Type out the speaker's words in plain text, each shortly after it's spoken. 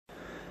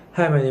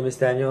Hi, my name is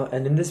Daniel,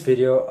 and in this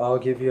video I'll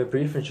give you a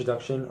brief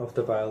introduction of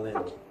the violin.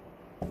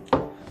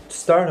 To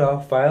start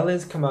off,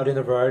 violins come out in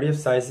a variety of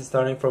sizes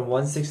starting from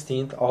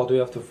 1/16 all the way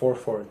up to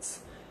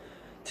 4/4.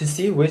 To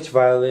see which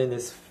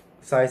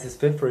size is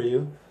fit for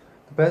you,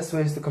 the best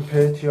way is to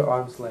compare it to your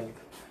arm's length.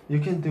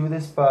 You can do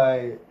this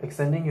by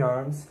extending your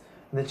arms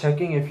and then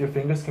checking if your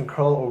fingers can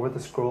curl over the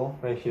scroll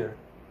right here.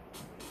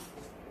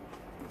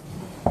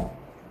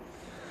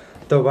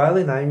 The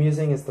violin I'm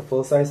using is the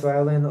full-size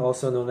violin,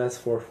 also known as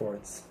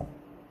 4/4.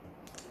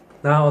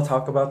 Now I'll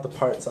talk about the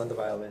parts on the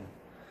violin.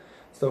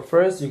 So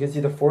first, you can see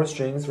the 4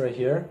 strings right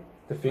here,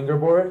 the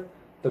fingerboard,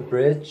 the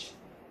bridge,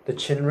 the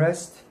chin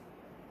rest,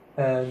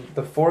 and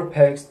the 4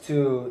 pegs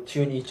to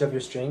tune each of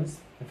your strings.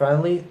 And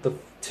finally, the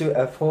 2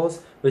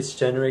 F-holes which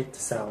generate the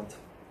sound.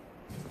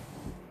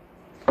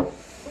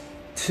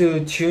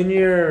 To tune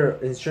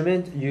your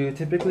instrument, you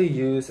typically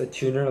use a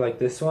tuner like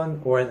this one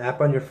or an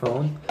app on your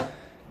phone,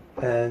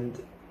 and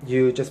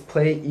you just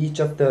play each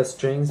of the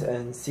strings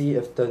and see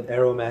if the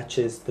arrow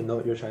matches the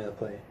note you're trying to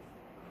play.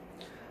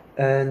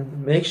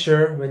 And make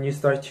sure when you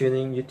start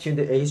tuning, you tune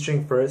the A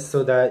string first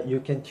so that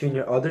you can tune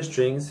your other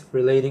strings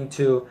relating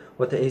to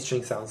what the A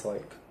string sounds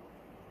like.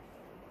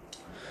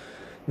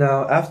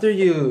 Now, after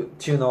you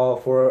tune all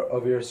 4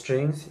 of your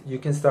strings, you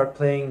can start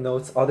playing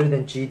notes other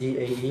than G, D,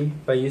 A, E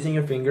by using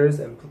your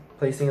fingers and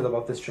placing it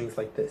above the strings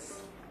like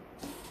this.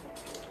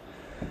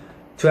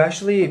 To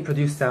actually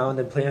produce sound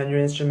and play on your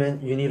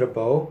instrument, you need a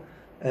bow,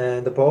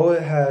 and the bow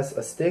has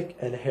a stick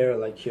and hair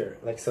like here,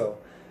 like so,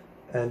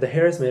 and the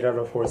hair is made out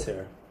of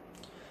horsehair.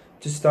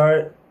 To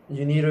start,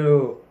 you need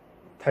to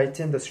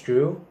tighten the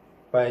screw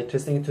by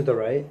twisting it to the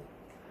right,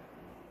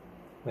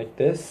 like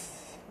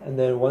this, and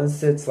then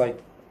once it's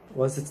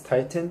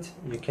tightened,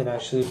 you can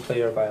actually play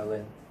your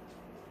violin,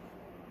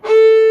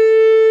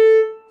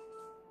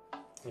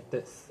 like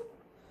this.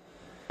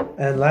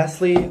 And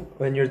lastly,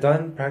 when you're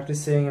done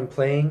practicing and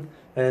playing,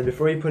 and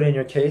before you put it in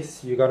your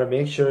case, you gotta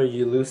make sure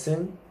you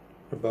loosen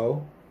your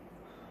bow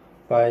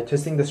by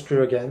twisting the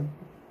screw again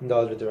in the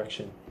other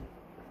direction.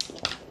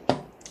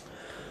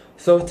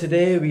 So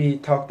today we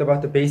talked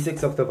about the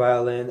basics of the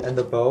violin and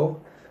the bow.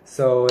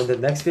 So in the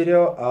next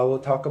video, I will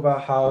talk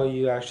about how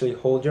you actually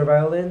hold your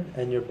violin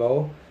and your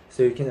bow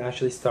so you can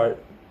actually start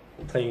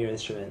playing your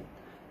instrument.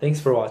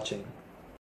 Thanks for watching.